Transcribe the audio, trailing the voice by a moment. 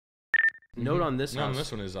Note on this No, house.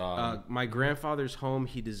 this one is my grandfather's home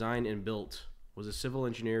he designed and built was a civil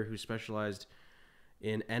engineer who specialized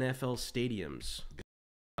in NFL stadiums.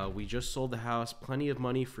 We just sold the house. Plenty of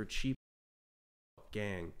money for cheap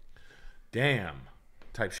gang. damn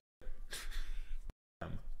type shit.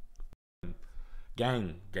 Gang.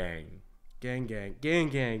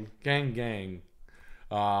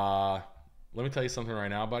 Let me tell you something right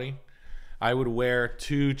now, buddy. I would wear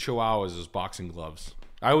 2 chihuahuas as boxing gloves.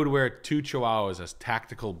 I would wear 2 chihuahuas as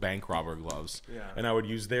tactical bank robber gloves. Yeah. And I would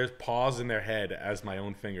use their paws and their head as my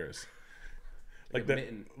own fingers. Like a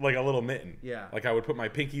mitten. Like a little mitten. Yeah. Like I would put my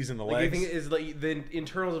pinkies in the Like legs. I think is like the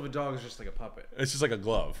internals of a dog is just like a puppet. It's just like a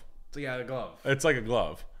glove. So yeah, the glove. It's like a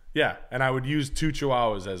glove. Yeah, and I would use 2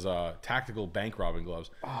 chihuahuas as tactical bank robbing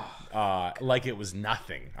gloves, like it was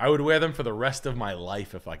nothing. I would wear them for the rest of my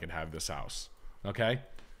life if I could have this house. Okay,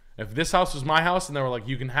 if this house was my house and they were like,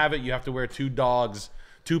 you can have it, you have to wear 2 dogs,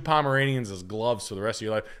 2 Pomeranians as gloves for the rest of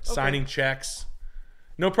your life, signing checks,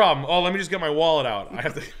 no problem. Oh, let me just get my wallet out. I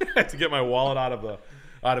have to I have to get my wallet out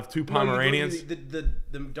of 2 Pomeranians.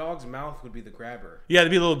 The dog's mouth would be the grabber. Yeah,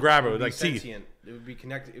 it'd be a little grabber It with would like be teeth. sentient. It would be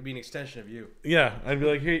connected. It would be an extension of you. Yeah, I'd be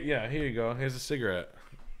like, here you go. Here's a cigarette.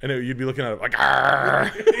 And you'd be looking at it like,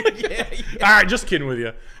 "Arr." Yeah. All right, just kidding with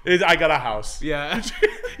you. I got a house. Yeah.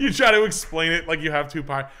 You try to explain it like you have 2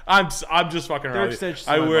 parts. I'm just fucking around. extensions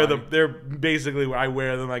I of my wear body. them. They're basically, I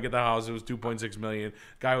wear them. I get the house. It was 2.6 million.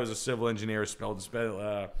 Guy was a civil engineer. Spent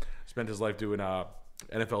his life doing NFL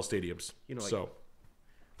stadiums. You know, like, so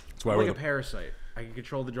that's why I'm we're like a parasite. I can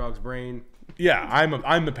control the dog's brain. yeah.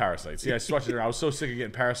 I'm the parasites. Yeah, I switched it around. I was so sick of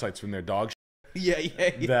getting parasites from their dog Yeah.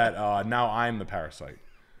 that now I'm the parasite.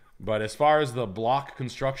 But as far as the block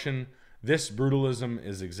construction, this brutalism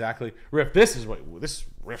is exactly Riff. This is what this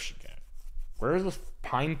Riff should get. Where is this?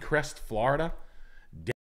 Pinecrest, Florida.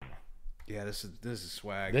 Yeah. This is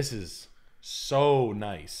swag. This is so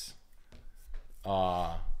nice.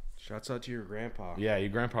 Shouts out to your grandpa. Yeah, your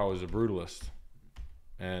grandpa was a brutalist,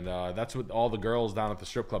 and that's what all the girls down at the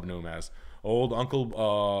strip club knew him as. Old Uncle,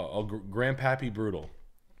 Grandpappy Brutal.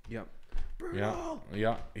 Yep.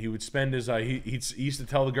 Yeah. He would spend his. He used to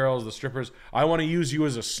tell the girls, the strippers, "I want to use you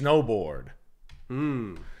as a snowboard.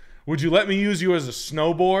 Would you let me use you as a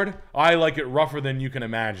snowboard? I like it rougher than you can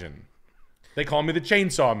imagine." They call me the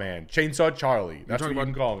Chainsaw Man, Chainsaw Charlie. That's what you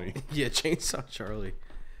can call me. Yeah, Chainsaw Charlie.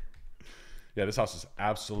 Yeah, this house is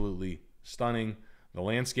absolutely stunning. The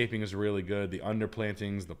landscaping is really good. The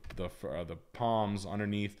underplantings, the palms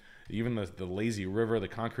underneath, even the lazy river, the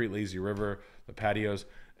concrete lazy river, the patios.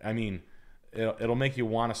 I mean, it'll make you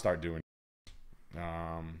want to start doing it.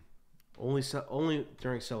 Only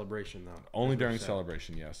during celebration though. Only during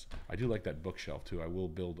celebration, yes. I do like that bookshelf too. I will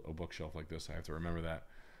build a bookshelf like this. I have to remember that.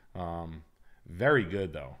 Very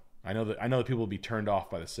good though. I know that people will be turned off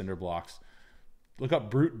by the cinder blocks. Look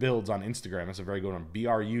up Brute Builds on Instagram. That's a very good one.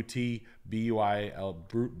 BRUTBUIL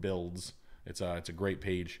Brute Builds. It's a great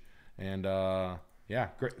page. And yeah,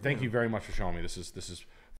 great. Thank you very much for showing me. This is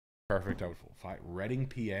perfect. Reading,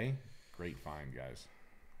 PA. Great find, guys.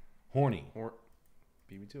 Horny.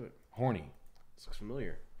 Beat me to it. Horny. This looks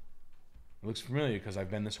familiar. It looks familiar because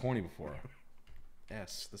I've been this horny before.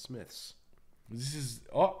 The Smiths. This is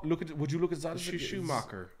look at. Would you look at that?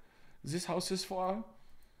 Schumacher. This house is for.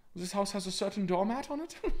 This house has a certain doormat on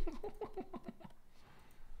it.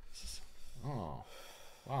 Oh,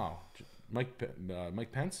 wow! Mike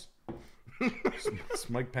Pence. It's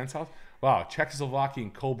Mike Pence house. Wow,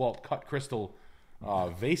 Czechoslovakian cobalt cut crystal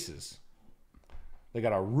vases. They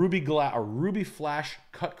got a ruby flash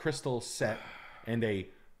cut crystal set, and a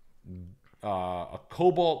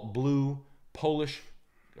cobalt blue Polish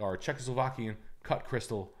or Czechoslovakian cut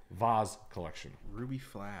crystal vase collection. Ruby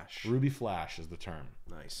Flash. Ruby Flash is the term.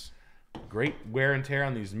 Nice. Great wear and tear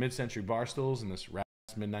on these mid-century bar stools in this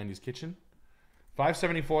mid-90s kitchen.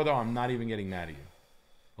 $574 though. I'm not even getting mad at you.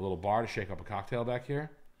 A little bar to shake up a cocktail back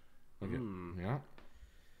here. Look at yeah.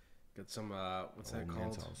 Got some what's that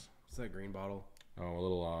called? What's that green bottle? Oh, a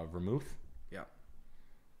little vermouth. Yeah.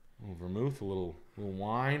 A little vermouth, a little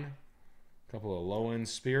wine, a couple of low-end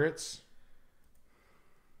spirits.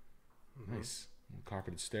 Nice.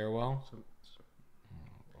 Carpeted stairwell.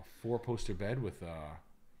 A 4-poster bed with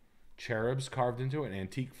cherubs carved into it. An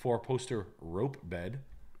antique 4-poster rope bed.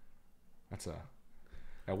 That's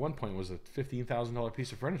at one point was a $15,000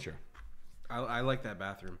 piece of furniture. I like that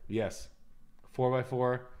bathroom. Yes.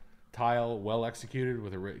 4x4 tile, well executed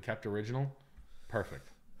with a kept original. Perfect.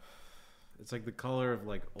 It's like the color of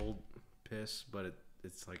like old piss, but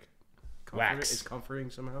it's like wax. It's comforting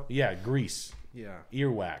somehow. Yeah, grease. Yeah.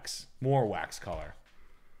 Earwax. More wax color.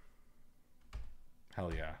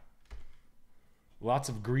 Hell yeah. Lots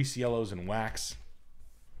of grease yellows and wax.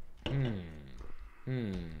 Wow.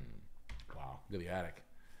 Look at the attic.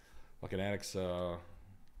 Fucking attic's, look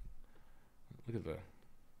at the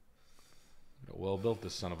well built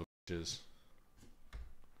this son of a bitch is.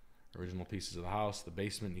 Original pieces of the house. The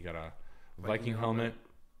basement, you got a Viking helmet.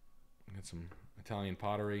 You got some Italian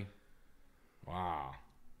pottery. Wow.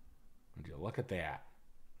 Would you look at that?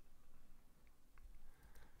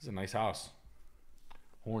 This is a nice house.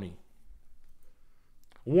 Horny.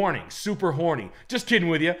 Warning, super horny. Just kidding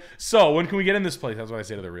with you. So, when can we get in this place? That's what I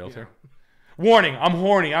say to the realtor. Yeah. Warning, I'm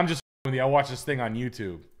horny. I'm just with you. I watch this thing on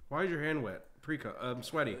YouTube. Why is your hand wet? I'm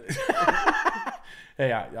sweaty.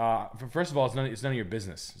 Hey, first of all, it's none of your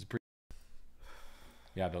business.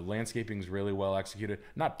 Yeah, the landscaping's really well executed.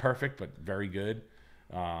 Not perfect, but very good.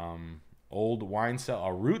 Old wine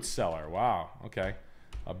cellar, a root cellar. Wow. Okay.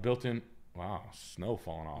 A built-in. Wow, snow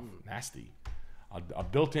falling off. Nasty. A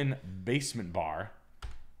built-in basement bar.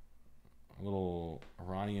 A little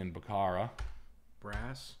Iranian Baccara.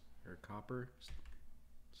 Brass or copper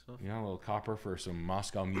stuff. Yeah, a little copper for some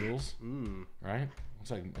Moscow mules. Right?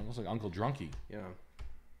 Looks like Uncle Drunky. Yeah.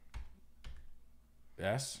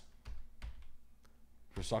 S.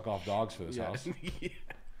 For suck off dogs for this house. Yeah.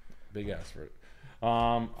 Big S for it.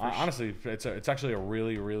 Honestly, it's actually a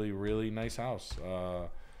really, really, really nice house.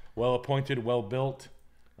 Well appointed, well built.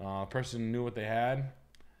 Person knew what they had.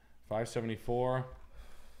 $574.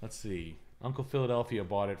 Let's see. Uncle Philadelphia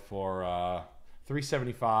bought it for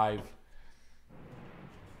 $375.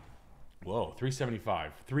 Whoa, $375.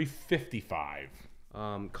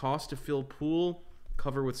 $355. Cost to fill pool,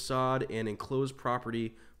 cover with sod, and enclosed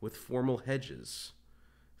property with formal hedges.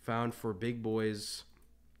 Found for big boys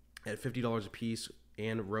at $50 a piece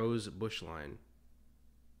and rose bush line.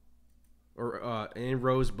 And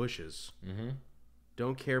rose bushes.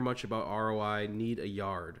 Don't care much about ROI. Need a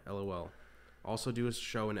yard. LOL. Also do a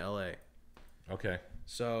show in LA. Okay.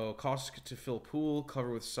 So cost to fill pool,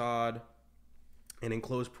 cover with sod, and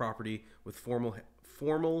enclosed property with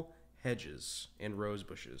formal hedges and rose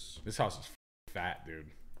bushes. This house is fat, dude.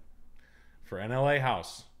 For an LA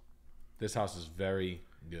house, this house is very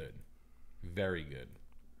good. Very good.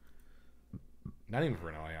 Not even for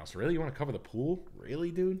an LA house. Really? You want to cover the pool?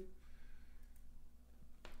 Really, dude?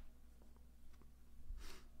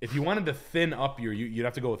 If you wanted to thin up you'd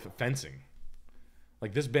have to go with fencing.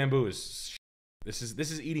 Like this bamboo is, this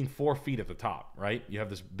is eating 4 feet at the top, right? You have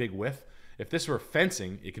this big width. If this were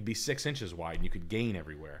fencing, it could be 6 inches wide and you could gain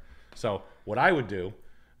everywhere. So what I would do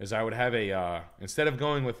is I would have instead of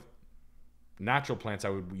going with natural plants, I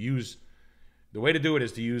would use, the way to do it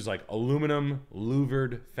is to use like aluminum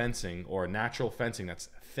louvered fencing or natural fencing that's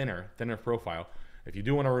thinner profile. If you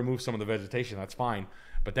do want to remove some of the vegetation, that's fine.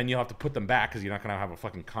 But then you'll have to put them back because you're not going to have a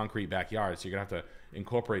fucking concrete backyard. So you're going to have to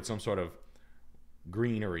incorporate some sort of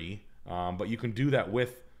greenery. But you can do that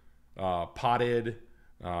with potted.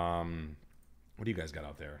 What do you guys got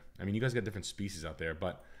out there? I mean, you guys got different species out there.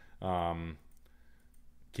 But can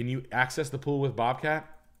you access the pool with Bobcat?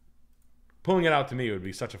 Pulling it out to me would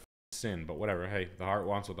be such a sin. But whatever. Hey, the heart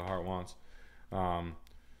wants what the heart wants. How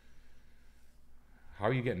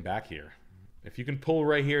are you getting back here? If you can pull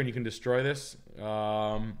right here and you can destroy this,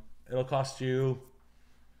 it'll cost you,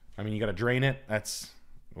 I mean, you got to drain it. That's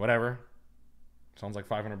whatever. Sounds like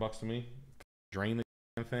 $500 to me. Drain the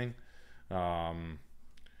damn thing.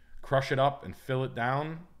 Crush it up and fill it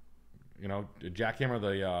down. You know, jackhammer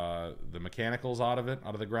the mechanicals out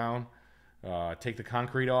of the ground. Take the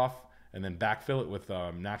concrete off and then backfill it with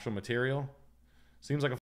natural material. Seems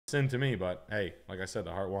like a sin to me, but hey, like I said,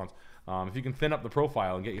 the heart wants. If you can thin up the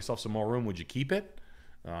profile and get yourself some more room, would you keep it?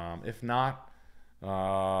 If not,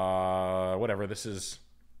 whatever. This is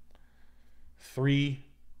three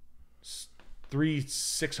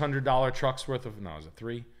 $600 trucks worth of, no, is it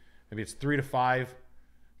 3? Maybe it's 3 to 5.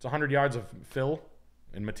 It's 100 yards of fill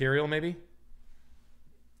and material, maybe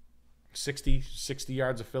 60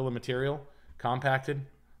 yards of fill and material, compacted,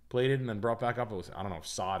 plated, and then brought back up. It was, I don't know if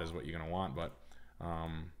sod is what you're gonna want, but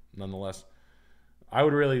nonetheless, I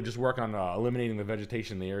would really just work on eliminating the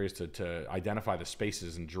vegetation in the areas to identify the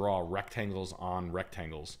spaces and draw rectangles on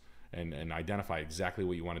rectangles and identify exactly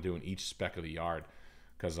what you want to do in each speck of the yard,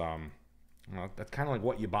 because that's kind of like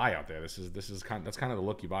what you buy out there. That's kind of the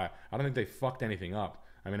look you buy. I don't think they fucked anything up.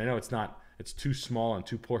 I mean, I know it's too small and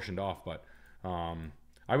too portioned off, but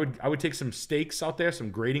I would take some stakes out there,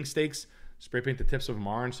 some grading stakes, spray paint the tips of them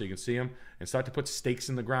orange so you can see them, and start to put stakes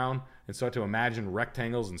in the ground and start to imagine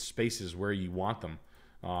rectangles and spaces where you want them,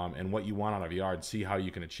 and what you want out of a yard. See how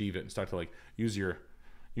you can achieve it, and start to like use your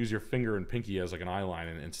finger and pinky as like an eye line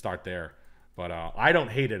and start there. But I don't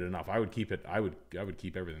hate it enough. I would keep it. I would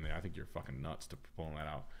keep everything there. I think you're fucking nuts to pulling that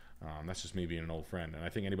out. That's just me being an old friend. And I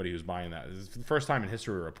think anybody who's buying that, for the first time in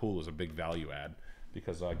history where a pool is a big value add,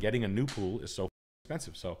 because getting a new pool is so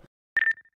expensive. So